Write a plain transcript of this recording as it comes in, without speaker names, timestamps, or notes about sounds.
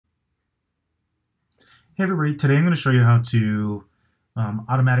Hey everybody, today I'm going to show you how to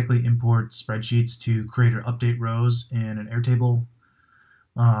automatically import spreadsheets to create or update rows in an Airtable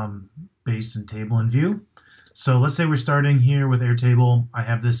base and table and view. So let's say we're starting here with Airtable. I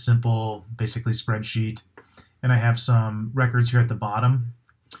have this simple, basically spreadsheet, and I have some records here at the bottom.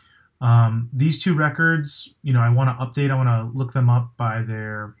 These two records, I want to update. I want to look them up by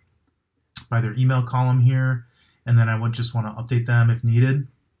their email column here, and then I would just want to update them if needed.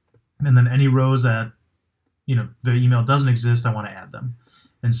 And then any rows that the email doesn't exist, I want to add them.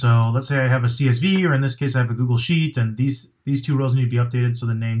 And so let's say I have a CSV, or in this case I have a Google Sheet, and these two rows need to be updated. So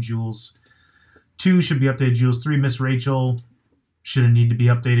the name Jules 2 should be updated. Jules 3, Miss Rachel shouldn't need to be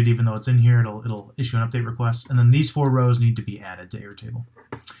updated, even though it's in here. It'll issue an update request. And then these 4 rows need to be added to Airtable.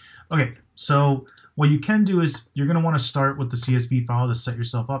 Okay, so what you can do is you're going to want to start with the CSV file to set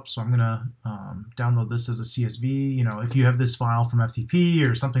yourself up. So I'm going to download this as a CSV. If you have this file from FTP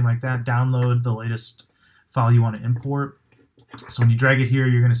or something like that, download the latest file you want to import. So when you drag it here,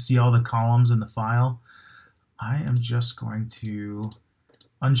 you're going to see all the columns in the file. I am just going to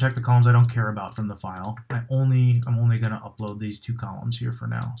uncheck the columns I don't care about from the file. I'm only going to upload these 2 columns here for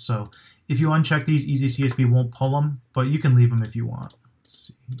now. So if you uncheck these, EasyCSV won't pull them, but you can leave them if you want. Let's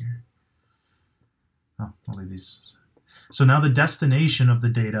see here. Oh, I'll leave these. So now the destination of the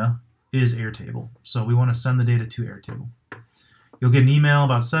data is Airtable. So we want to send the data to Airtable. You'll get an email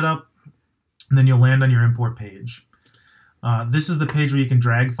about setup, and then you'll land on your import page. This is the page where you can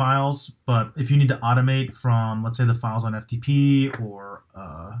drag files, but if you need to automate from, let's say, the files on FTP or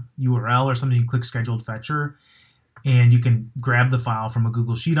URL or something, you can click Scheduled Fetcher, and you can grab the file from a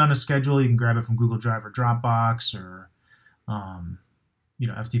Google Sheet on a schedule. You can grab it from Google Drive or Dropbox or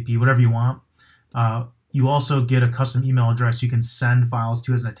FTP, whatever you want. You also get a custom email address you can send files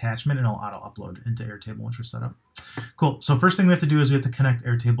to as an attachment, and it'll auto-upload into Airtable once you're set up. Cool. So first thing we have to do is we have to connect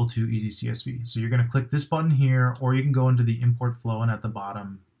Airtable to EasyCSV. So you're going to click this button here, or you can go into the import flow and at the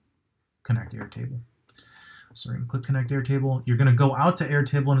bottom, connect Airtable. So we're going to click connect Airtable. You're going to go out to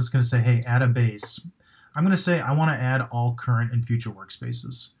Airtable, and it's going to say, hey, add a base. I'm going to say I want to add all current and future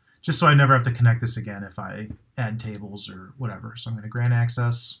workspaces, just so I never have to connect this again if I add tables or whatever. So I'm going to grant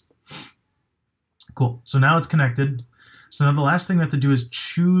access. Cool. So now it's connected. So now the last thing we have to do is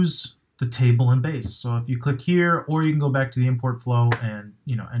choose the table and base. So if you click here, or you can go back to the import flow and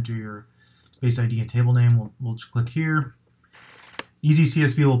enter your base ID and table name. We'll click here.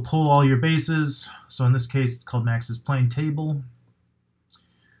 EasyCSV will pull all your bases. So in this case, it's called Max's Plain Table.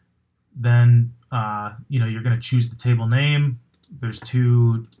 Then you're going to choose the table name. There's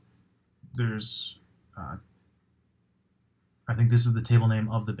two. I think this is the table name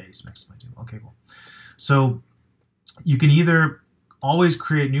of the base, Max's Plain Table. Okay, cool. So you can either always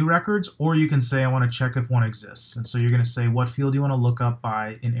create new records, or you can say I want to check if one exists. And so you're going to say what field you want to look up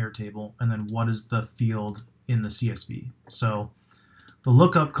by in Airtable, and then what is the field in the CSV. So the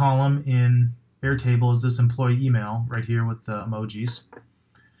lookup column in Airtable is this employee email right here with the emojis.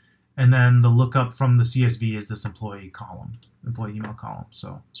 And then the lookup from the CSV is this employee email column.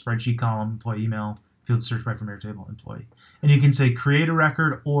 So spreadsheet column, employee email, field search by from Airtable, employee. And you can say create a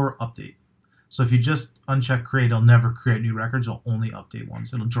record or update. So if you just uncheck create, it'll never create new records. It'll only update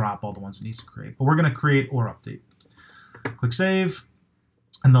ones. It'll drop all the ones it needs to create. But we're going to create or update. Click save.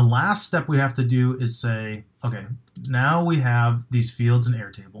 And the last step we have to do is say, okay, now we have these fields in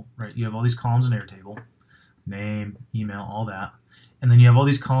Airtable, right? You have all these columns in Airtable, name, email, all that. And then you have all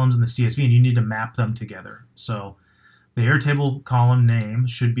these columns in the CSV, and you need to map them together. So the Airtable column name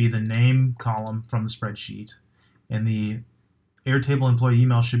should be the name column from the spreadsheet, and the Airtable employee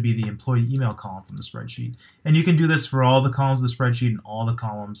email should be the employee email column from the spreadsheet. And you can do this for all the columns of the spreadsheet and all the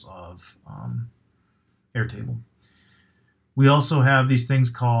columns of Airtable. We also have these things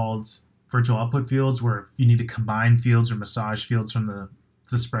called virtual output fields, where if you need to combine fields or massage fields from the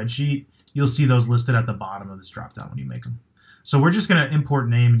spreadsheet, you'll see those listed at the bottom of this dropdown when you make them. So we're just going to import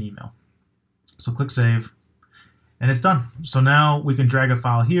name and email. So click save. And it's done. So now we can drag a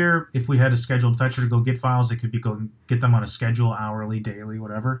file here. If we had a scheduled fetcher to go get files, it could be go get them on a schedule, hourly, daily,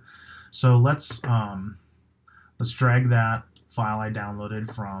 whatever. So let's drag that file I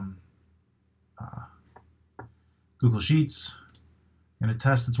downloaded from Google Sheets. I'm going to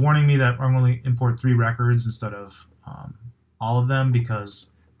test. It's warning me that I'm going to import 3 records instead of all of them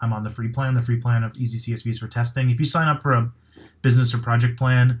because I'm on the free plan. The free plan of EasyCSV is for testing. If you sign up for a business or project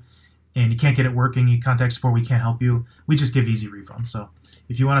plan, and you can't get it working, you contact support, we can't help you, we just give easy refunds. So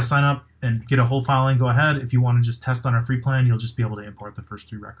if you want to sign up and get a whole file in, go ahead. If you want to just test on our free plan, you'll just be able to import the first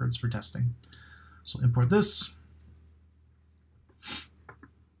 3 records for testing. So import this.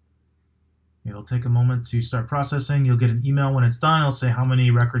 It'll take a moment to start processing. You'll get an email when it's done. It'll say how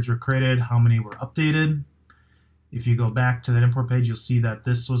many records were created, how many were updated. If you go back to that import page, you'll see that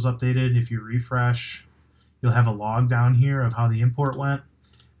this was updated. If you refresh, you'll have a log down here of how the import went.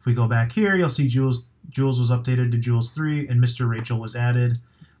 If we go back here, you'll see Jules was updated to Jules 3, and Mr. Rachel was added,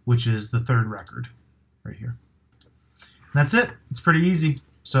 which is the third record right here. And that's it. It's pretty easy.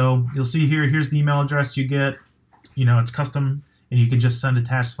 So you'll see here, here's the email address you get. You know, it's custom, and you can just send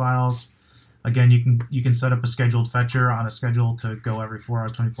attached files. Again, you can set up a scheduled fetcher on a schedule to go every 4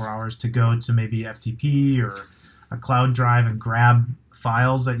 hours, 24 hours, to go to maybe FTP or a cloud drive and grab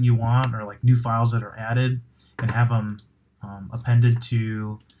files that you want, or like new files that are added, and have them appended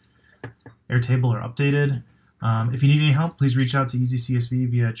to Airtable or updated. If you need any help, please reach out to EasyCSV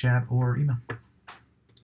via chat or email.